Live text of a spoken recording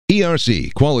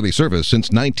ERC, quality service since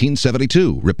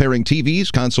 1972, repairing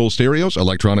TVs, console stereos,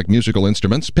 electronic musical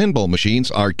instruments, pinball machines,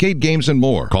 arcade games, and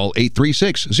more. Call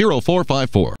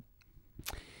 836-0454.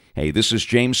 Hey, this is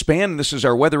James Spann. This is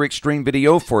our Weather Extreme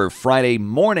video for Friday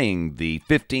morning, the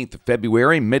 15th of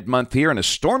February, mid-month here, and a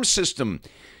storm system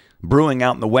brewing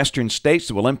out in the western states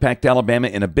that will impact Alabama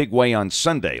in a big way on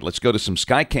Sunday. Let's go to some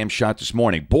Skycam shots this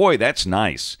morning. Boy, that's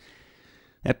nice.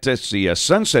 That's the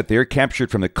sunset there,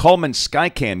 captured from the Coleman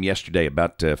Skycam yesterday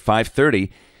about 5:30.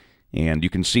 And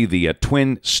you can see the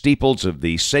twin steeples of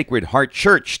the Sacred Heart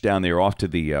Church down there off to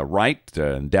the right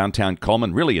in downtown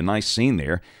Coleman. Really a nice scene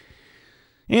there.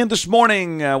 And this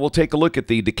morning, we'll take a look at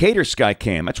the Decatur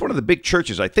Skycam. That's one of the big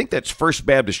churches. I think that's First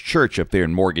Baptist Church up there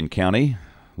in Morgan County.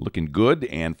 Looking good.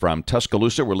 And from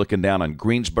Tuscaloosa, we're looking down on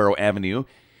Greensboro Avenue.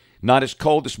 Not as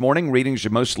cold this morning. Readings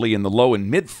are mostly in the low and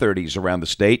mid-30s around the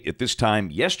state. At this time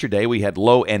yesterday, we had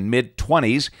low and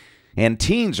mid-20s and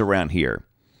teens around here.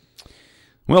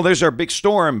 Well, there's our big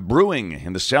storm brewing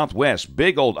in the southwest.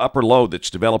 Big old upper low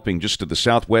that's developing just to the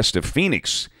southwest of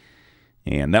Phoenix.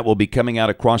 And that will be coming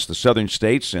out across the southern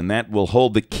states, and that will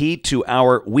hold the key to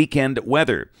our weekend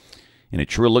weather. And it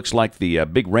sure looks like the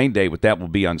big rain day with that will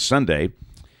be on Sunday.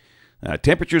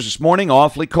 Temperatures this morning,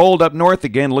 awfully cold up north.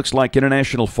 Again, looks like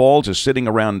International Falls is sitting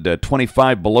around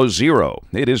 25 below zero.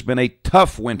 It has been a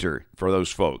tough winter for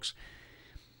those folks.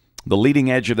 The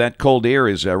leading edge of that cold air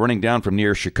is running down from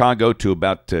near Chicago to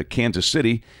about Kansas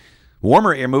City.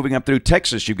 Warmer air moving up through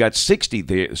Texas. You've got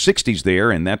 60s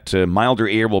there, and that milder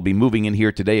air will be moving in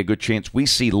here today. A good chance we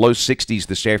see low 60s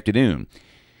this afternoon.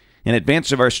 In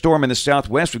advance of our storm in the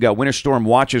southwest, we've got winter storm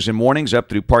watches and warnings up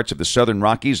through parts of the southern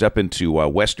Rockies, up into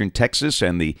western Texas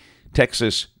and the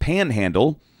Texas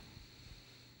Panhandle.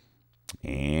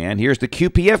 And here's the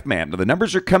QPF map. Now, the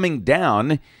numbers are coming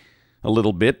down a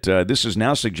little bit. This is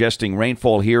now suggesting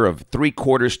rainfall here of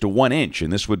 3/4 to 1 inch,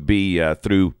 and this would be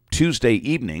through Tuesday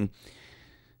evening.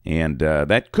 And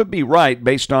that could be right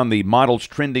based on the models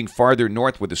trending farther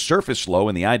north with a surface low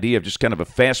and the idea of just kind of a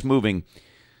fast-moving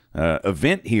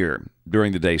event here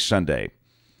during the day Sunday.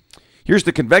 Here's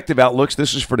the convective outlooks.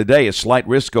 This is for today. A slight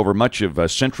risk over much of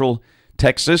central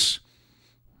Texas,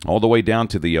 all the way down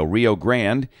to the Rio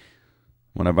Grande,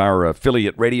 one of our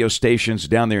affiliate radio stations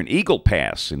down there in Eagle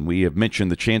Pass. And we have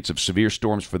mentioned the chance of severe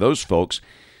storms for those folks.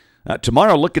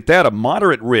 Tomorrow, look at that, a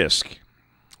moderate risk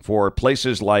for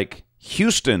places like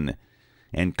Houston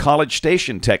and College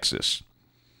Station, Texas.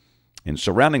 And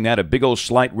surrounding that, a big old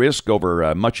slight risk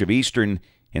over much of eastern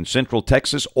and central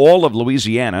Texas, all of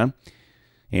Louisiana,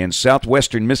 and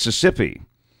southwestern Mississippi.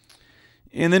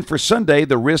 And then for Sunday,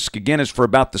 the risk, again, is for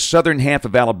about the southern half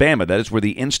of Alabama. That is where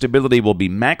the instability will be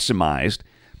maximized.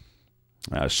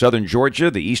 Southern Georgia,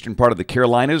 the eastern part of the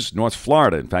Carolinas, North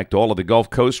Florida. In fact, all of the Gulf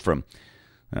Coast from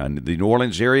the New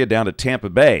Orleans area down to Tampa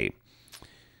Bay.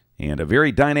 And a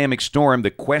very dynamic storm.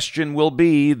 The question will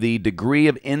be the degree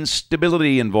of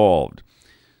instability involved.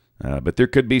 But there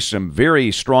could be some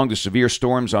very strong to severe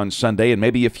storms on Sunday and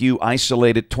maybe a few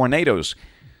isolated tornadoes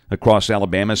across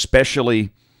Alabama,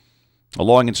 especially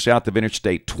along and south of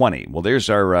Interstate 20. Well, there's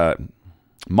our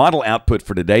model output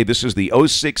for today. This is the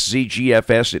 06Z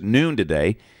GFS at noon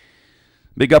today.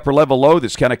 Big upper level low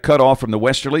that's kind of cut off from the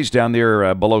westerlies down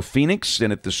there below Phoenix,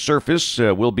 and at the surface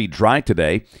will be dry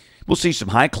today. We'll see some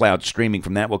high clouds streaming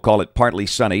from that. We'll call it partly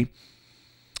sunny.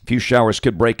 A few showers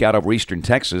could break out over eastern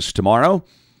Texas tomorrow.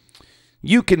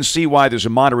 You can see why there's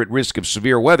a moderate risk of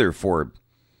severe weather for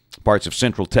parts of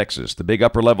central Texas. The big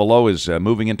upper level low is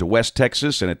moving into west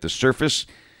Texas, and at the surface,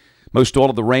 most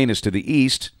all of the rain is to the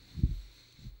east.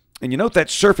 And you note that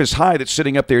surface high that's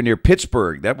sitting up there near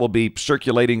Pittsburgh. That will be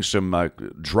circulating some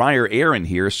drier air in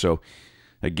here. So,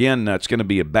 again, it's going to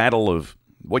be a battle of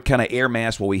what kind of air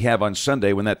mass will we have on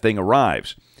Sunday when that thing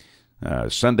arrives.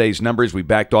 Sunday's numbers, we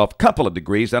backed off a couple of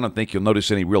degrees. I don't think you'll notice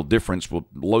any real difference. We'll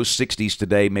low 60s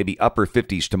today, maybe upper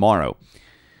 50s tomorrow.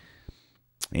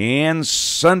 And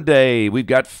Sunday, we've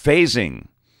got phasing.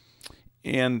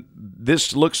 And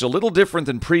this looks a little different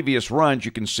than previous runs.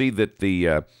 You can see that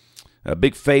the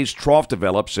big phase trough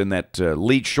develops, and that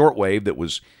lead shortwave that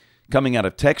was coming out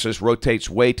of Texas rotates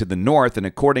way to the north, and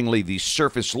accordingly the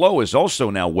surface low is also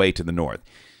now way to the north.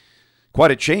 Quite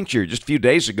a change here. Just a few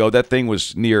days ago, that thing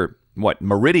was near,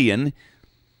 Meridian,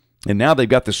 and now they've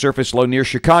got the surface low near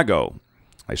Chicago.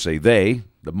 I say they,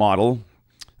 the model.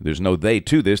 There's no they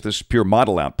to this. This is pure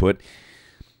model output.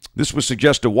 This would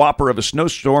suggest a whopper of a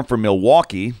snowstorm for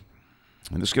Milwaukee,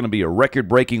 and this is going to be a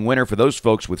record-breaking winter for those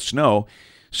folks with snow.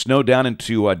 Snow down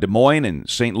into Des Moines and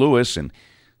St. Louis, and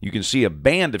you can see a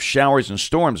band of showers and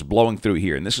storms blowing through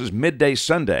here. And this is midday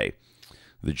Sunday.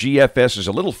 The GFS is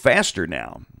a little faster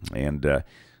now, and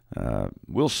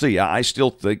We'll see. I still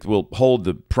think we'll hold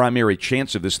the primary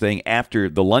chance of this thing after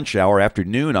the lunch hour, after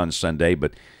noon on Sunday.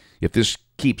 But if this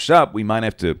keeps up, we might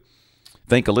have to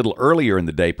think a little earlier in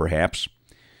the day, perhaps.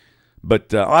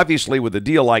 But obviously, with a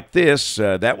deal like this,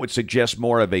 that would suggest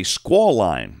more of a squall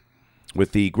line,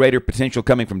 with the greater potential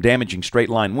coming from damaging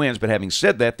straight-line winds. But having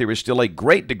said that, there is still a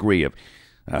great degree of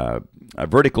a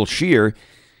vertical shear,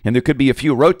 and there could be a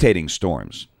few rotating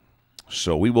storms.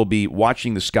 So we will be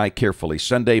watching the sky carefully.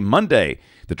 Sunday, Monday,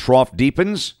 the trough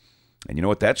deepens, and you know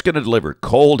what that's going to deliver?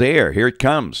 Cold air. Here it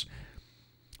comes.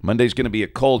 Monday's going to be a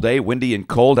cold day, windy and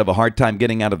cold, have a hard time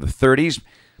getting out of the 30s.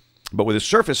 But with a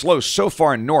surface low so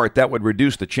far north, that would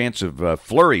reduce the chance of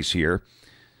flurries here.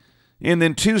 And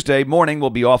then Tuesday morning will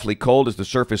be awfully cold as the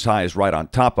surface high is right on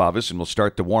top of us, and we'll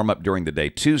start to warm up during the day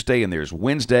Tuesday. And there's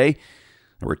Wednesday.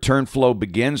 A return flow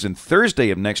begins, and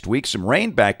Thursday of next week, some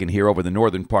rain back in here over the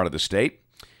northern part of the state.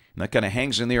 And that kind of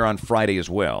hangs in there on Friday as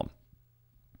well.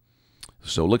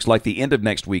 So it looks like the end of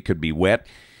next week could be wet.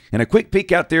 And a quick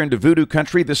peek out there into Voodoo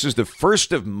country. This is the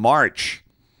 1st of March.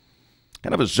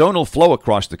 Kind of a zonal flow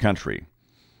across the country.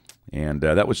 And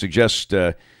that would suggest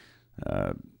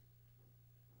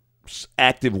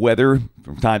active weather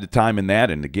from time to time in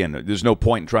that. And again, there's no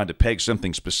point in trying to peg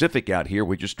something specific out here.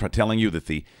 We're just telling you that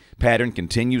the pattern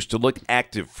continues to look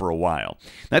active for a while.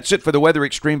 That's it for the Weather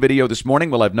Xtreme video this morning.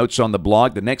 We'll have notes on the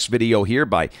blog. The next video here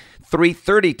by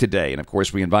 3:30 today. And, of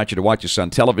course, we invite you to watch us on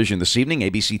television this evening,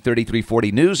 ABC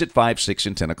 3340 News at 5, 6,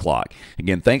 and 10 o'clock.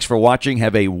 Again, thanks for watching.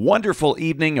 Have a wonderful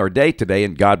evening or day today,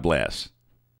 and God bless.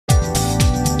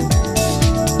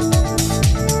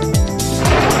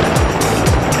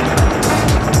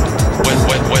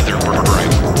 Weather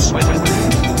programs.